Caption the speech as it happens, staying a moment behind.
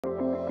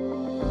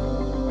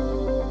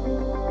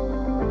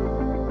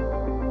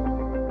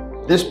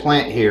This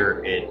plant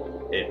here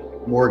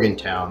at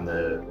Morgantown,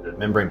 the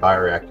membrane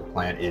bioreactor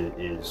plant,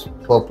 is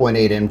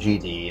 12.8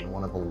 MGD and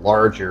one of the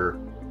larger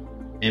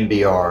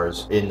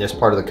MBRs in this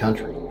part of the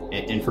country.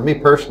 And for me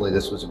personally,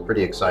 this was a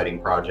pretty exciting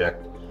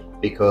project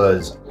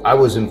because I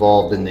was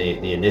involved in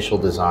the initial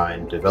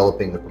design,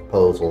 developing the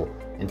proposal,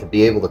 and to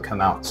be able to come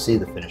out and see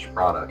the finished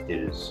product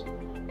is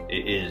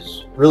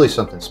really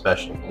something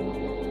special.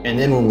 And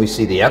then when we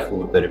see the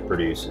effluent that it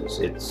produces,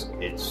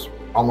 it's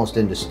almost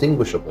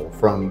indistinguishable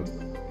from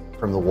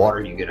the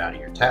water you get out of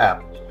your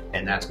tap,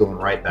 and that's going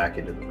right back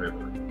into the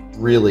river.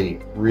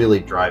 Really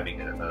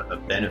driving a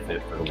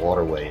benefit for the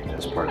waterway in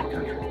this part of the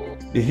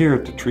country. Here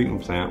at the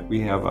treatment plant,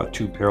 we have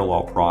two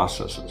parallel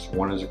processes.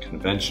 One is a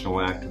conventional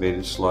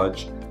activated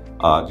sludge.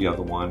 The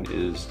other one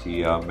is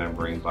the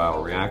membrane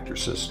bioreactor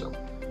system.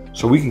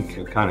 So we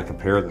can kind of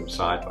compare them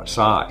side by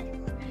side.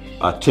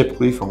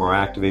 Typically from our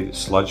activated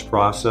sludge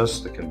process,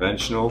 the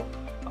conventional,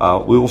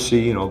 we will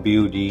see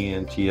BOD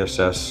and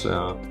TSS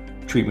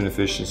treatment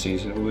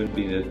efficiencies, and it would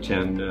be the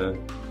 10 to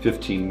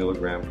 15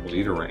 milligram per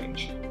liter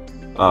range.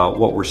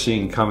 What we're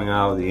seeing coming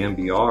out of the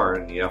MBR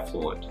and the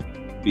effluent,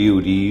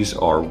 BODs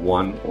are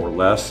 1 or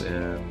less,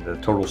 and the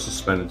total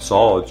suspended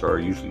solids are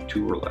usually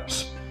 2 or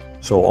less.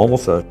 So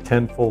almost a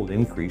tenfold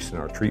increase in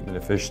our treatment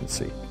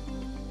efficiency.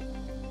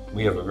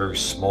 We have a very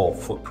small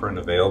footprint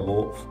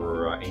available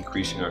for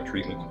increasing our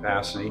treatment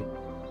capacity.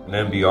 An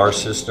MBR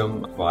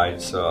system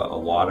provides a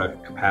lot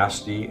of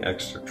capacity,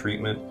 extra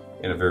treatment,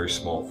 in a very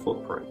small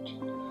footprint.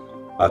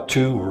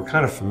 Two, we're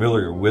kind of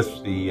familiar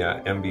with the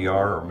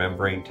MBR or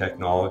membrane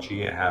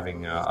technology,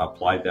 having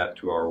applied that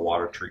to our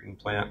water treatment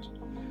plant.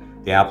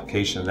 The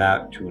application of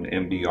that to an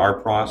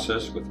MBR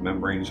process with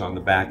membranes on the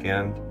back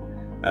end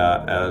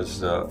as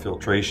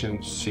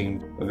filtration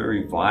seemed a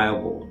very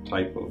viable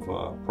type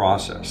of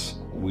process.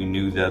 We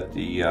knew that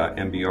the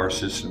MBR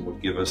system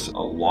would give us a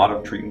lot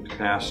of treatment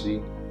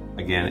capacity,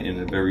 again in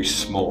a very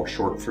small,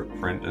 short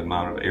footprint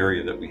amount of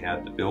area that we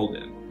had to build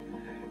in.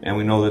 And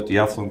we know that the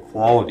effluent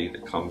quality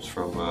that comes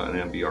from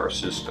an MBR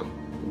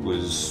system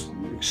was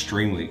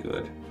extremely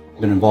good.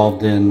 I've been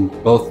involved in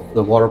both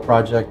the water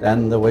project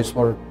and the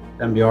wastewater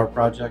MBR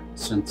project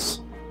since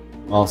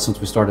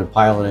we started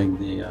piloting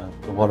the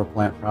water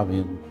plant probably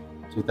in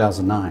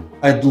 2009.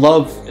 I'd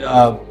love,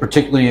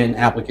 particularly in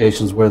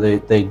applications where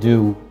they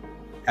do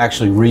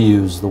actually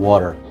reuse the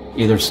water,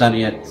 either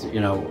sending it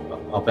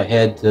up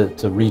ahead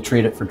to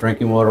retreat it for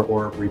drinking water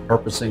or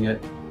repurposing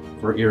it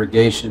for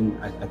irrigation.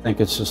 I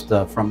think it's just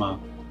from a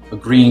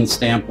green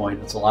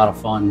standpoint, it's a lot of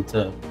fun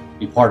to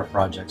be part of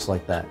projects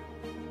like that.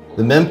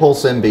 The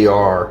MemPulse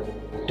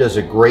MBR does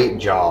a great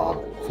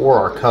job for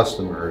our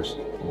customers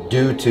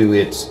due to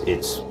its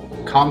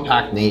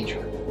compact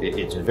nature.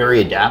 It's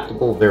very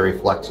adaptable, very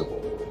flexible.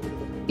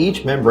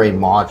 Each membrane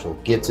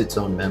module gets its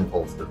own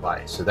MemPulse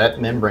device, so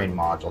that membrane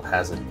module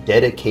has a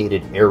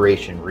dedicated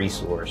aeration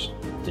resource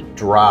to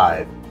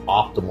drive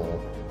optimal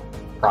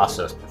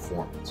process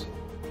performance.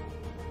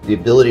 The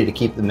ability to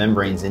keep the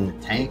membranes in the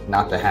tank,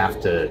 not to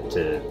have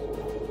to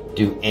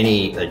do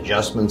any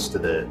adjustments to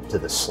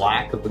the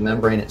slack of the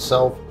membrane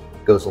itself,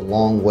 goes a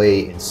long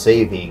way in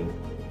saving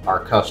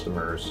our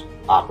customers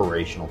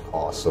operational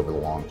costs over the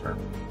long term.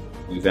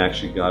 We've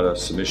actually got a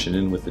submission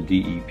in with the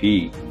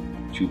DEP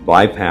to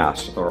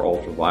bypass our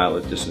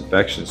ultraviolet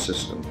disinfection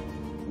system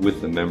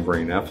with the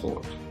membrane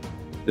effluent.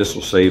 This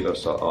will save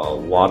us a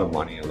lot of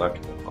money in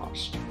electrical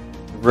costs.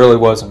 It really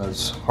wasn't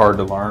as hard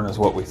to learn as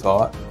what we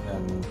thought,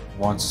 and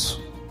once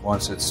we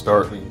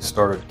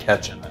started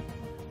catching it,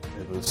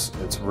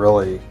 it's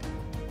really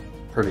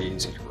pretty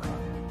easy to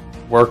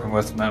run. Working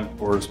with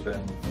Memcor has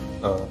been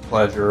a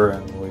pleasure,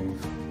 and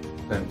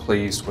we've been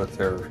pleased with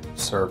their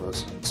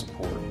service and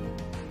support.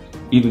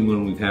 Even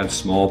when we've had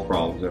small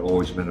problems, they've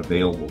always been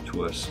available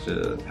to us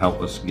to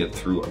help us get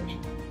through it.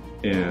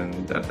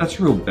 And that's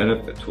a real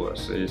benefit to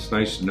us. It's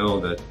nice to know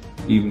that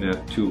even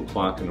at 2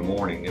 o'clock in the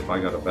morning, if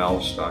I got a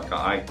valve stuck,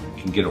 I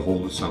can get a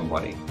hold of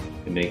somebody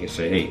and they can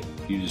say, hey,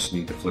 you just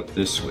need to flip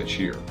this switch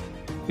here.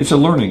 It's a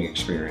learning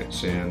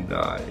experience, and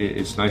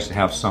it's nice to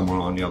have someone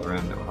on the other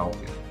end that will help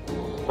you.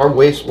 Our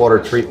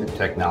wastewater treatment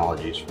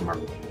technologies, from our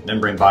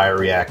membrane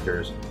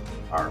bioreactors,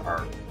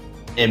 our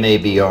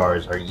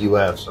MABRs, our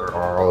UFs,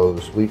 our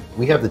ROs,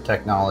 we have the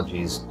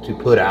technologies to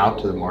put out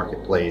to the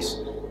marketplace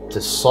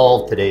to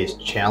solve today's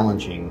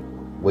challenging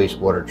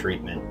wastewater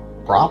treatment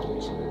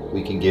problems.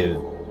 We can give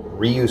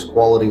reuse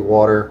quality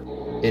water,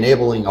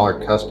 enabling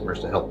our customers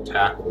to help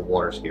tackle the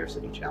water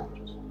scarcity challenge.